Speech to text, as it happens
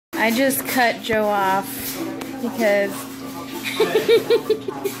I just cut Joe off because...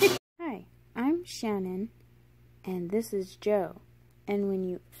 Hi, I'm Shannon, and this is Joe. And when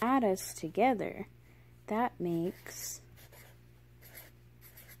you add us together, that makes...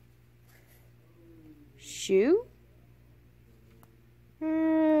 Shoe?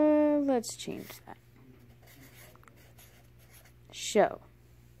 Let's change that. Show.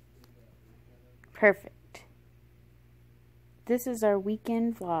 Perfect. This is our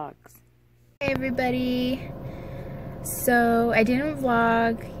weekend vlogs. Hey everybody. So I didn't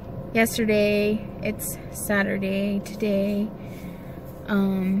vlog yesterday. It's Saturday today.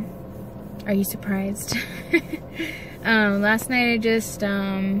 Are you surprised? Last night I just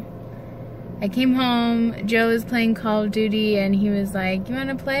I came home, Joe was playing Call of Duty, and he was like, you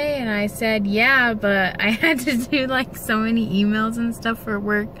wanna play? And I said, yeah, but I had to do like so many emails and stuff for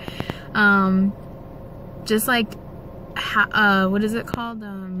work. Just like, what is it called?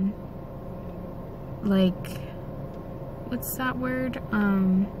 Like, what's that word?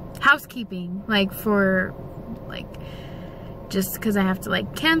 Housekeeping, like for, like, just because I have to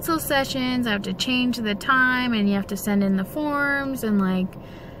like cancel sessions, I have to change the time, and you have to send in the forms, and like,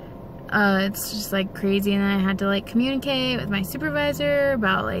 it's just like crazy. And then I had to like communicate with my supervisor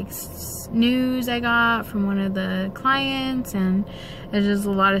about like news I got from one of the clients, and there's just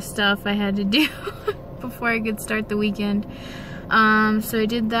a lot of stuff I had to do before I could start the weekend. So I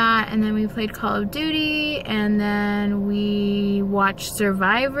did that, and then we played Call of Duty, and then we watched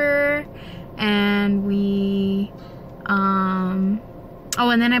Survivor, and we oh,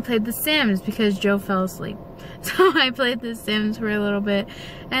 and then I played The Sims because Joe fell asleep. So I played The Sims for a little bit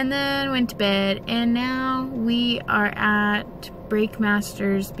and then went to bed, and now we are at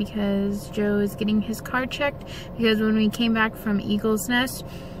Breakmasters because Joe is getting his car checked, because when we came back from Eagle's Nest,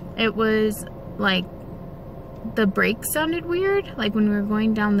 it was like the brakes sounded weird, like when we were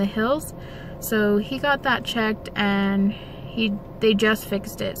going down the hills. So he got that checked, and they just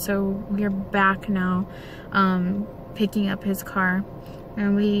fixed it, so we're back now picking up his car,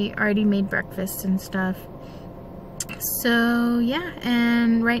 and we already made breakfast and stuff. So yeah,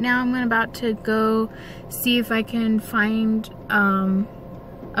 and right now I'm about to go see if I can find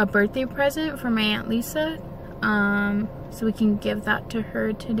a birthday present for my Aunt Lisa, so we can give that to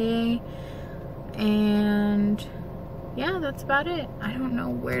her today. And yeah, that's about it. I don't know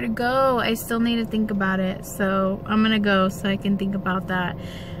where to go. I still need to think about it, so I'm gonna go so I can think about that,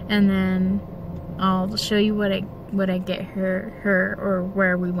 and then I'll show you what I get her or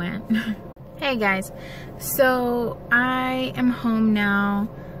where we went. Hey guys, so I am home now.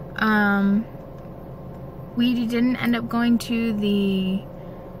 We didn't end up going to the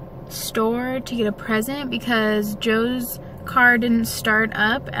store to get a present because Joe's car didn't start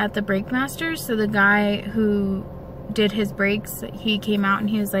up at the Breakmasters. So the guy who did his brakes, he came out and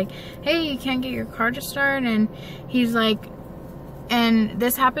he was like, hey, you can't get your car to start. And he's like, and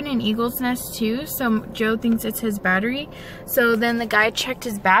this happened in Eagle's Nest too, so Joe thinks it's his battery. So then the guy checked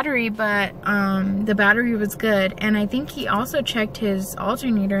his battery, but the battery was good. And I think he also checked his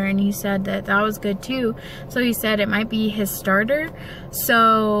alternator, and he said that that was good too. So he said it might be his starter.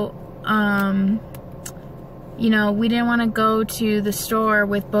 So, you know, we didn't want to go to the store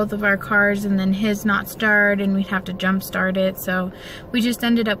with both of our cars and then his not start, and we'd have to jump start it. So we just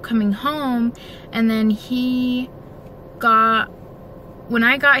ended up coming home, and then he got... When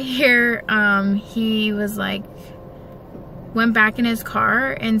I got here, he was like, went back in his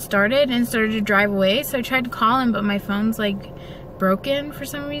car and started to drive away. So I tried to call him, but my phone's like broken for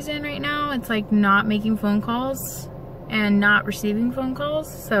some reason right now. It's like not making phone calls and not receiving phone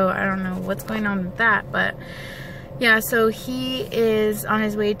calls. So I don't know what's going on with that, but yeah, so he is on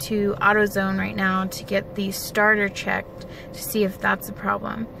his way to AutoZone right now to get the starter checked to see if that's a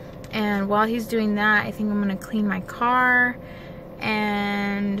problem. And while he's doing that, I think I'm gonna clean my car,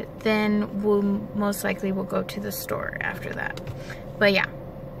 and then we'll most likely go to the store after that. But yeah,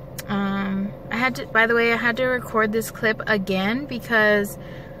 I had to, by the way, I had to record this clip again because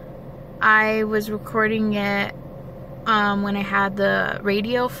I was recording it when I had the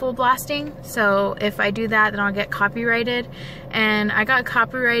radio full blasting. So if I do that, then I'll get copyrighted, and I got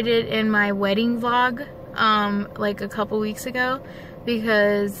copyrighted in my wedding vlog like a couple weeks ago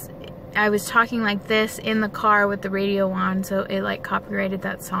because I was talking like this in the car with the radio on, so it like copyrighted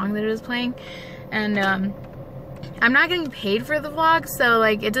that song that it was playing. And I'm not getting paid for the vlog, so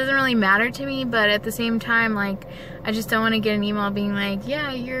like it doesn't really matter to me, but at the same time, like, I just don't want to get an email being like,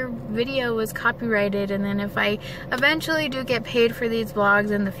 yeah, your video was copyrighted. And then if I eventually do get paid for these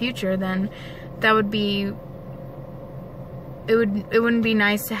vlogs in the future, then that would be, it wouldn't be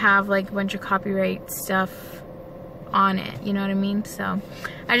nice to have like a bunch of copyright stuff on it, you know what I mean? So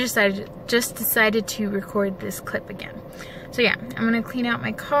I just decided to record this clip again. So yeah, I'm gonna clean out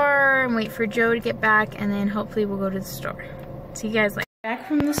my car and wait for Joe to get back, and then hopefully we'll go to the store. See you guys later. Back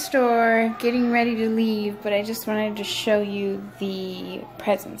from the store, getting ready to leave, but I just wanted to show you the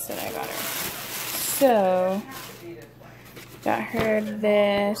presents that I got her. So, got her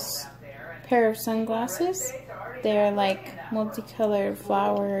this pair of sunglasses. They're like multicolored,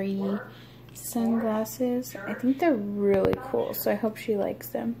 flowery sunglasses. I think they're really cool, so I hope she likes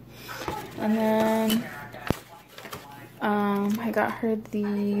them. And then I got her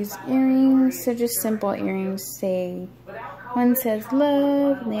these earrings. So just simple earrings. One says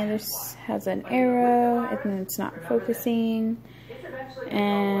love, and the other has an arrow, and then it's not focusing.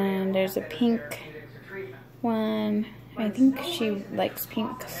 And there's a pink one. I think she likes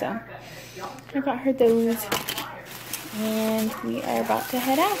pink, so I got her those. And we are about to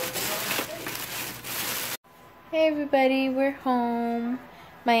head out. Hey everybody, we're home.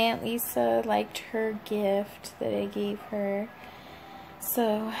 My Aunt Lisa liked her gift that I gave her,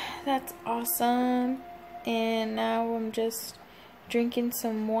 so that's awesome. And now I'm just drinking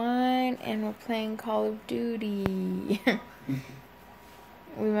some wine and we're playing Call of Duty.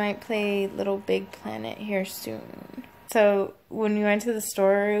 We might play Little Big Planet here soon. So when we went to the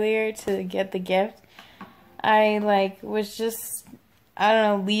store earlier to get the gift, I was just, I don't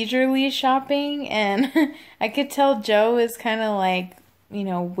know, leisurely shopping, and I could tell Joe was kind of like, you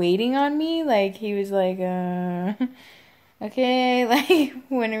know, waiting on me. Like, he was like, okay, like,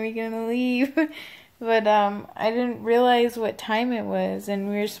 when are we gonna leave? But I didn't realize what time it was, and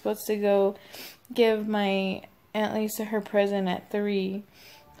we were supposed to go give my Aunt Lisa her present at 3.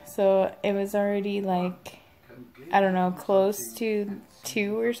 So it was already like, I don't know, close to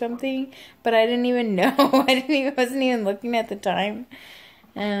 2 or something. But I didn't even know. I wasn't even looking at the time.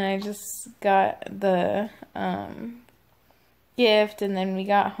 And I just got the gift, and then we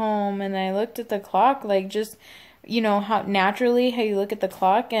got home, and I looked at the clock, like, just, you know, how you look at the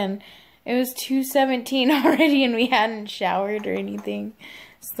clock, and it was 2:17 already, and we hadn't showered or anything.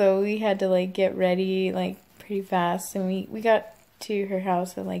 So we had to, like, get ready, like, pretty fast, and we got to her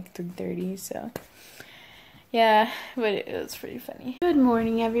house at, like, 3:30, so yeah, but it was pretty funny. Good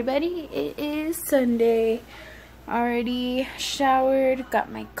morning, everybody. It is Sunday. Already showered,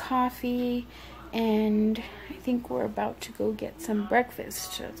 got my coffee, and I think we're about to go get some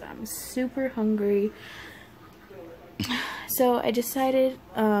breakfast because I'm super hungry. So I decided,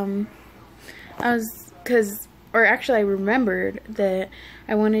 I remembered that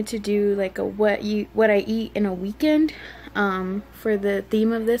I wanted to do like a what I eat in a weekend for the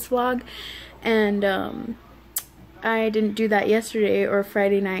theme of this vlog, and I didn't do that yesterday or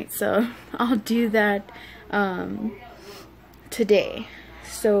Friday night, so I'll do that today.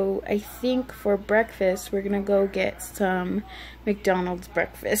 So I think for breakfast we're gonna go get some McDonald's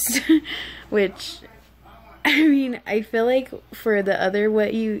breakfast, which, I mean, I feel like for the other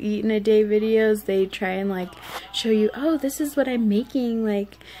what you eat in a day videos, they try and like show you, oh, this is what I'm making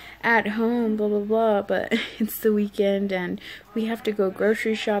like at home, blah blah blah, but it's the weekend and we have to go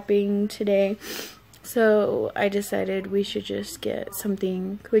grocery shopping today. So I decided we should just get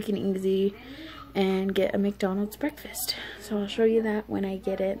something quick and easy and get a McDonald's breakfast. So I'll show you that when I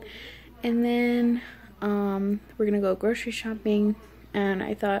get it. And then we're gonna go grocery shopping, and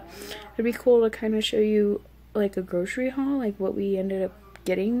I thought it'd be cool to kind of show you like a grocery haul, like what we ended up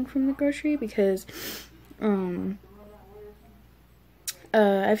getting from the grocery, because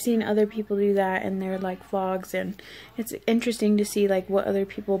I've seen other people do that in their like vlogs, and it's interesting to see like what other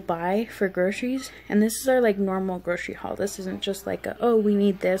people buy for groceries. And this is our like normal grocery haul. This isn't just like oh, we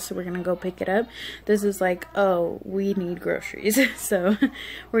need this, so we're gonna go pick it up. This is like, oh, we need groceries. So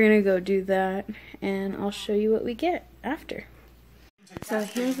we're gonna go do that, and I'll show you what we get after. So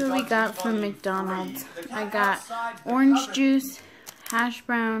here's what we got from McDonald's. I got orange juice, hash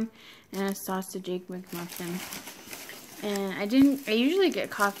brown, and a sausage egg McMuffin. And I usually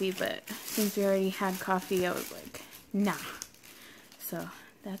get coffee, but since we already had coffee, I was like, nah. So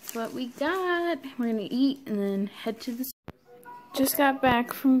that's what we got. We're gonna eat and then head to the store. Just got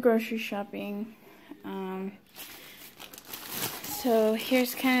back from grocery shopping. So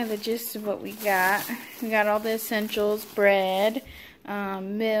here's kind of the gist of what we got. We got all the essentials: bread,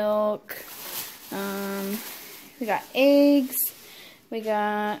 milk, we got eggs, we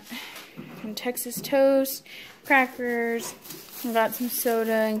got some Texas toast, crackers, we got some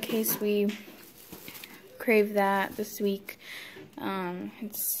soda in case we crave that this week.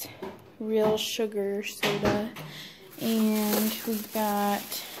 It's real sugar soda. And we got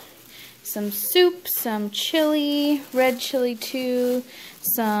some soup, some chili, red chili too,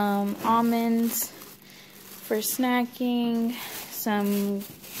 some almonds for snacking, some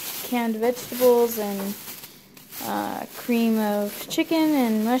canned vegetables, and cream of chicken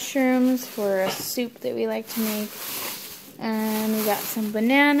and mushrooms for a soup that we like to make. And we got some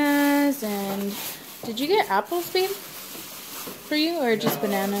bananas. And did you get apples, babe? For you, or just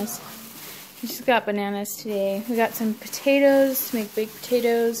bananas? We just got bananas today. We got some potatoes to make baked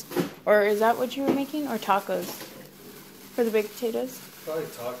potatoes. Or is that what you were making? Or tacos for the baked potatoes? Probably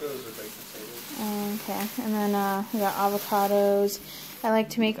tacos or baked potatoes. Okay, and then we got avocados. I like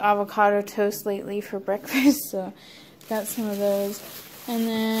to make avocado toast lately for breakfast, so got some of those. And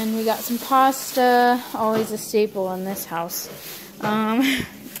then we got some pasta, always a staple in this house. And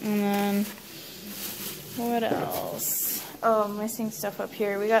then what else? Oh, I'm missing stuff up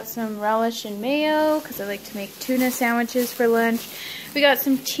here. We got some relish and mayo because I like to make tuna sandwiches for lunch. We got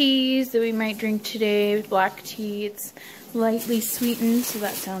some teas that we might drink today, black tea. It's lightly sweetened, so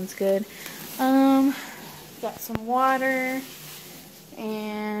that sounds good. Got some water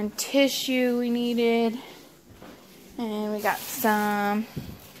and tissue we needed. And we got some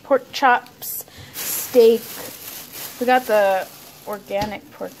pork chops, steak. We got the organic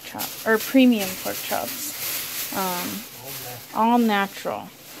pork chop, or premium pork chops. All natural.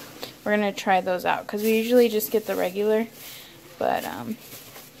 We're gonna try those out because we usually just get the regular, but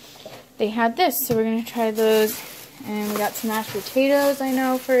they had this, so we're gonna try those. And we got some mashed potatoes, I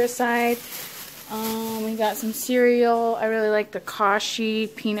know, for a side. We got some cereal. I really like the Kashi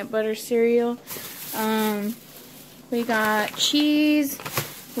peanut butter cereal. We got cheese.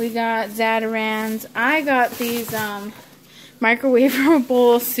 We got Zatarans. I got these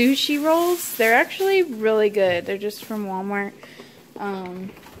microwavable sushi rolls. They're actually really good. They're just from Walmart.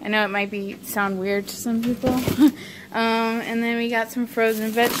 I know it might sound weird to some people. And then we got some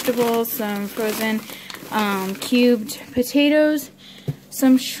frozen vegetables, some frozen cubed potatoes,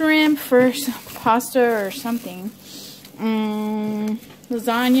 some shrimp for some pasta or something.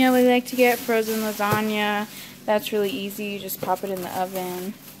 Lasagna we like to get, frozen lasagna. That's really easy. You just pop it in the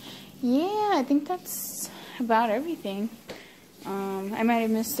oven. Yeah, I think that's about everything. I might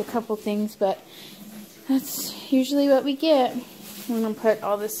have missed a couple things, but that's usually what we get. I'm going to put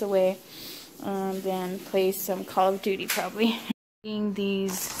all this away, then play some Call of Duty probably. Eating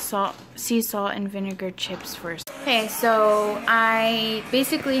these sea salt and vinegar chips first. Okay, so I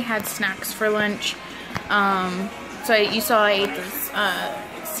basically had snacks for lunch. You saw I ate this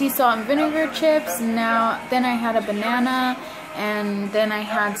sea salt and vinegar chips. Then I had a banana, and then I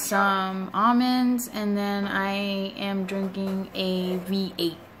had some almonds, and then I am drinking a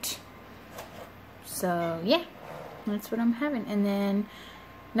V8. So yeah, that's what I'm having. And then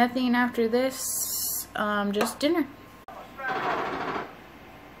nothing after this, just dinner.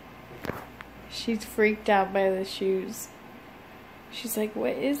 She's freaked out by the shoes. She's like,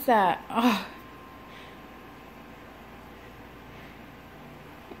 what is that? Oh.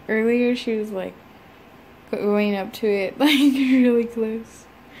 Earlier she was like going up to it like really close.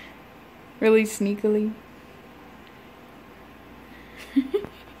 Really sneakily.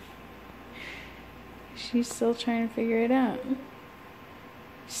 She's still trying to figure it out.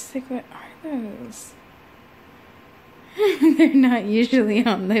 She's like, what are those? They're not usually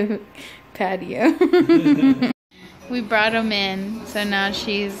on the patio. We brought them in, so now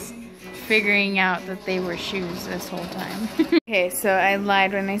she's figuring out that they were shoes this whole time. Okay, so I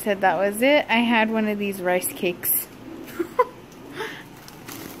lied when I said that was it. I had one of these rice cakes.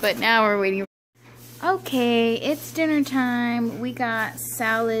 But now we're waiting. Okay, it's dinner time. We got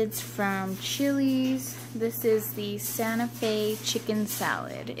salads from Chili's. This is the Santa Fe chicken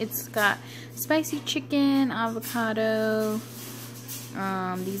salad. It's got spicy chicken, avocado,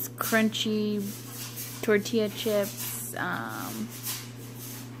 these crunchy tortilla chips,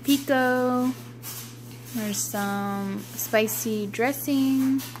 pico. There's some spicy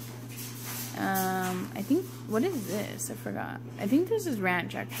dressing. I think, what is this? I forgot. I think this is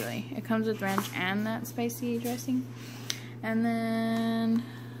ranch, actually. It comes with ranch and that spicy dressing. And then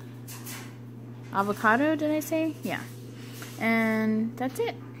avocado, did I say? Yeah. And that's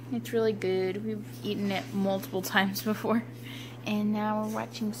it. It's really good. We've eaten it multiple times before. And now we're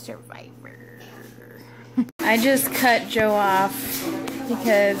watching Survivor. I just cut Joe off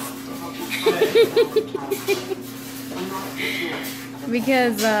because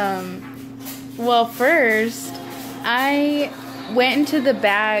well, first I went into the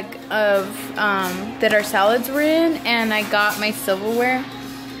bag of that our salads were in, and I got my silverware,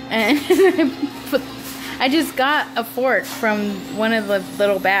 and I just got a fork from one of the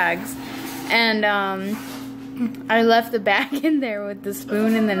little bags, and I left the bag in there with the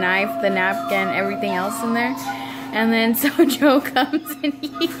spoon and the knife, the napkin, everything else in there. And then so Joe comes and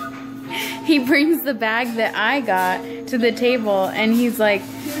he brings the bag that I got to the table and he's like,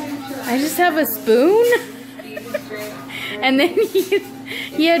 I just have a spoon? And then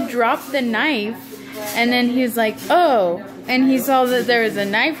he had dropped the knife and then he's like, oh, and he saw that there was a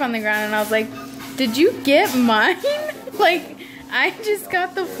knife on the ground and I was like, did you get mine? Like, I just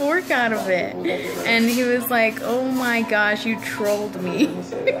got the fork out of it. And he was like, oh my gosh, you trolled me.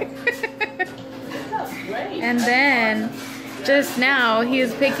 And then just now he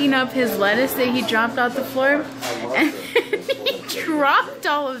was picking up his lettuce that he dropped off the floor and he dropped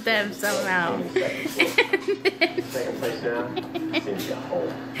all of them somehow.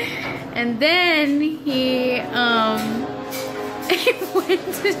 And then he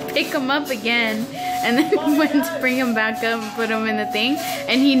went to pick him up again and then went to bring him back up and put him in the thing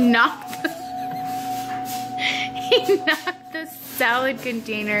and he knocked the salad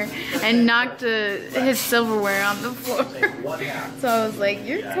container and knocked his silverware on the floor. So I was like,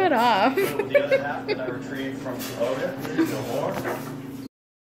 you're cut off. The other half that I retrieved from Dakota, no more.